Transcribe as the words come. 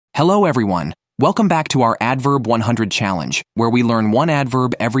Hello everyone, welcome back to our Adverb 100 Challenge, where we learn one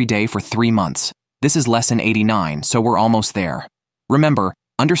adverb every day for 3 months. This is lesson 89, so we're almost there. Remember,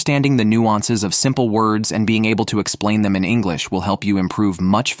 understanding the nuances of simple words and being able to explain them in English will help you improve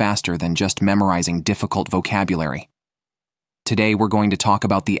much faster than just memorizing difficult vocabulary. Today we're going to talk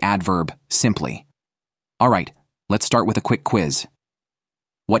about the adverb simply. Alright, let's start with a quick quiz.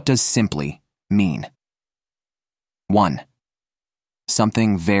 What does simply mean? 1.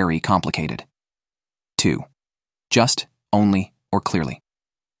 Something very complicated. 2. Just, only, or clearly.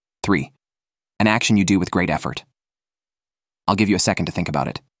 3. An action you do with great effort. I'll give you a second to think about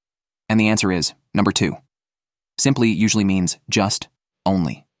it. And the answer is number 2. Simply usually means just,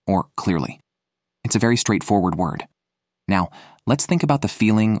 only, or clearly. It's a very straightforward word. Now, let's think about the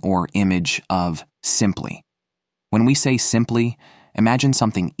feeling or image of simply. When we say simply, imagine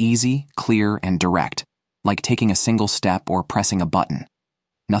something easy, clear, and direct, like taking a single step or pressing a button.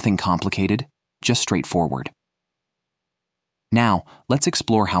 Nothing complicated, just straightforward. Now, let's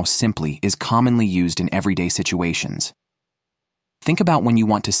explore how simply is commonly used in everyday situations. Think about when you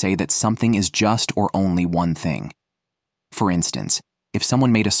want to say that something is just or only one thing. For instance, if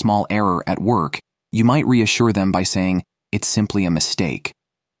someone made a small error at work, you might reassure them by saying, "It's simply a mistake."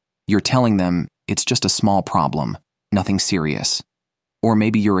 You're telling them, it's just a small problem, nothing serious. Or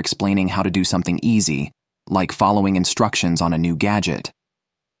maybe you're explaining how to do something easy, like following instructions on a new gadget.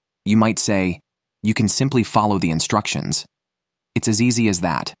 You might say, "You can simply follow the instructions. It's as easy as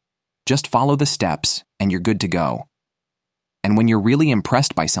that. Just follow the steps and you're good to go." And when you're really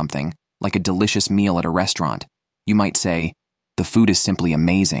impressed by something, like a delicious meal at a restaurant, you might say, "The food is simply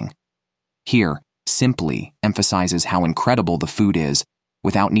amazing." Here, simply emphasizes how incredible the food is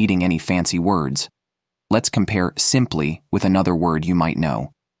without needing any fancy words. Let's compare simply with another word you might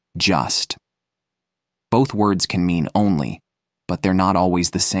know, just. Both words can mean only, but they're not always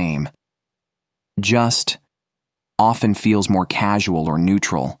the same. Just often feels more casual or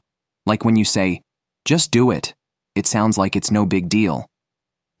neutral, like when you say, "Just do it," it sounds like it's no big deal.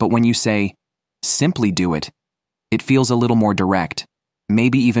 But when you say, "Simply do it," it feels a little more direct,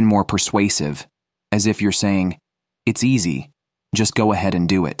 maybe even more persuasive, as if you're saying, "It's easy, just go ahead and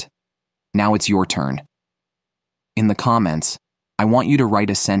do it. Now it's your turn." In the comments, I want you to write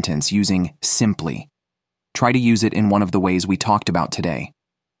a sentence using simply. Try to use it in one of the ways we talked about today.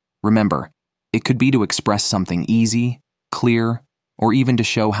 Remember, it could be to express something easy, clear, or even to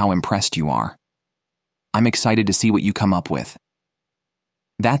show how impressed you are. I'm excited to see what you come up with.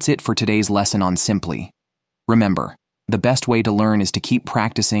 That's it for today's lesson on simply. Remember, the best way to learn is to keep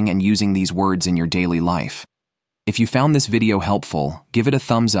practicing and using these words in your daily life. If you found this video helpful, give it a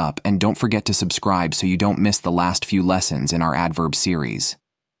thumbs up and don't forget to subscribe so you don't miss the last few lessons in our adverb series.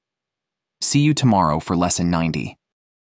 See you tomorrow for lesson 90.